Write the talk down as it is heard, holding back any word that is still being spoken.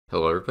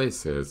Hello everybody,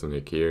 it's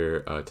Nick here.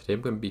 Today I'm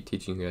going to be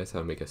teaching you guys how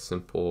to make a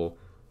simple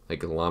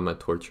llama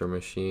torture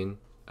machine.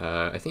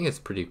 I think it's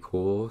pretty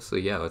cool, so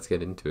yeah, let's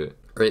get into it.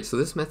 Alright, so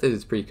this method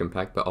is pretty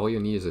compact, but all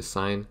you need is a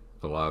sign,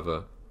 a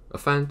lava, a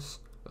fence,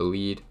 a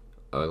lead,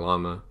 a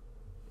llama,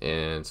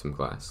 and some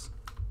glass.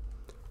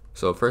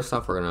 So first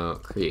off, we're going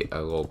to create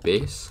a little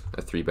base,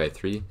 a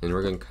 3x3, and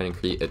we're going to kind of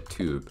create a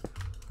tube.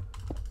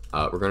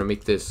 We're going to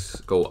make this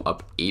go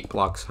up 8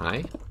 blocks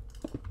high.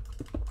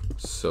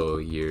 So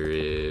here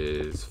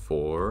is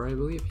 4, I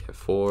believe. Yeah,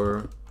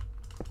 4,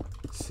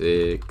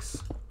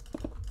 6,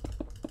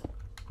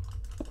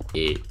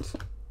 8.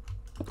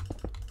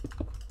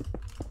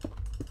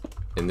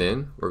 And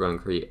then we're going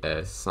to create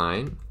a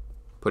sign,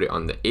 put it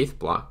on the 8th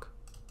block.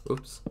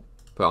 Oops.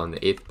 Put it on the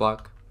 8th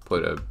block,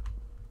 put a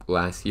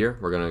glass here.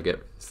 We're going to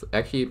get,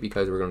 actually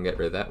because we're going to get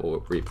rid of that,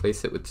 we'll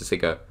replace it with just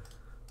like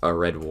a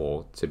red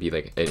wall to be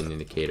like an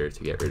indicator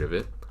to get rid of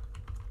it.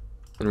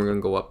 And we're going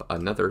to go up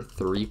another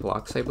 3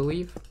 blocks, I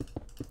believe,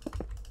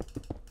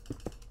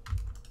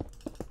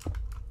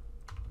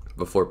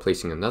 before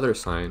placing another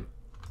sign.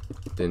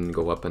 Then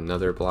go up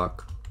another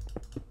block,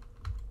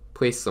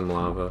 place some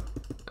lava,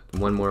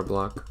 1 more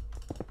block,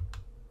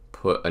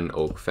 put an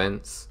oak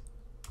fence.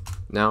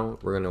 Now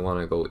we're going to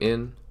want to go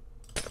in,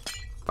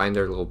 find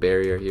our little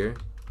barrier here.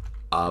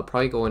 I'll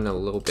probably go in a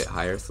little bit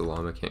higher so the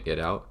llama can't get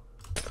out,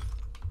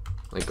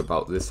 like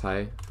about this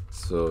high,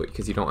 so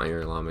because you don't want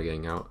your llama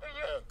getting out.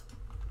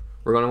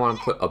 We're going to want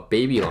to put a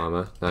baby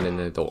llama, not an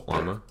adult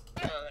llama.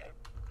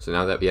 So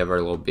now that we have our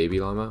little baby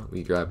llama,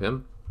 we grab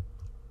him,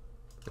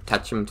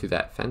 attach him to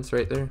that fence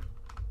right there.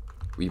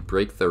 We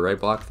break the red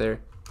block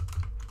there.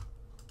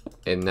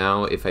 And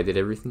now, if I did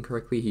everything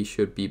correctly, he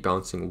should be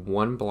bouncing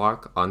 1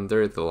 block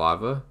under the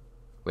lava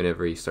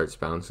whenever he starts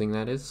bouncing,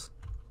 that is.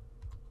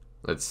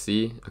 Let's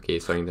see. Okay,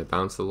 he's starting to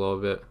bounce a little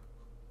bit.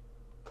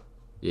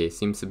 Yeah, he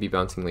seems to be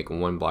bouncing like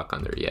 1 block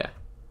under, yeah.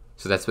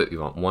 So that's what we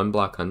want, 1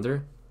 block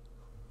under.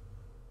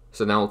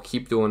 So now we'll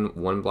keep doing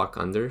 1 block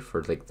under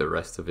for like the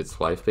rest of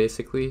its life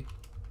basically.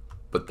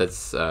 But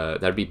that's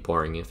that'd be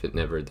boring if it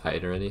never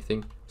died or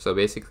anything. So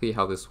basically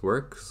how this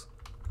works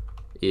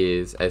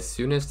is as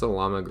soon as the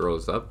llama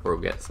grows up, we'll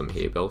get some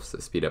hay bales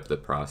to speed up the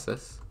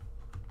process.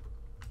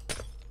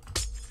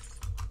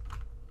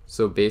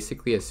 So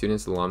basically as soon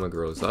as the llama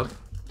grows up,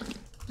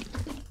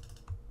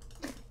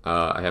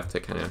 I have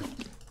to kind of,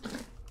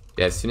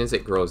 yeah, as soon as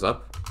it grows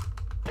up,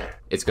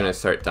 it's gonna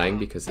start dying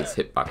because its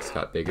hitbox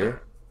got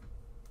bigger.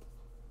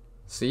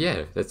 So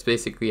yeah, that's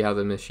basically how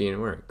the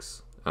machine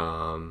works.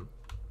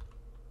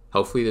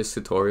 Hopefully this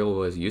tutorial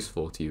was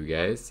useful to you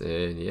guys,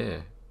 and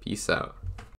yeah, peace out.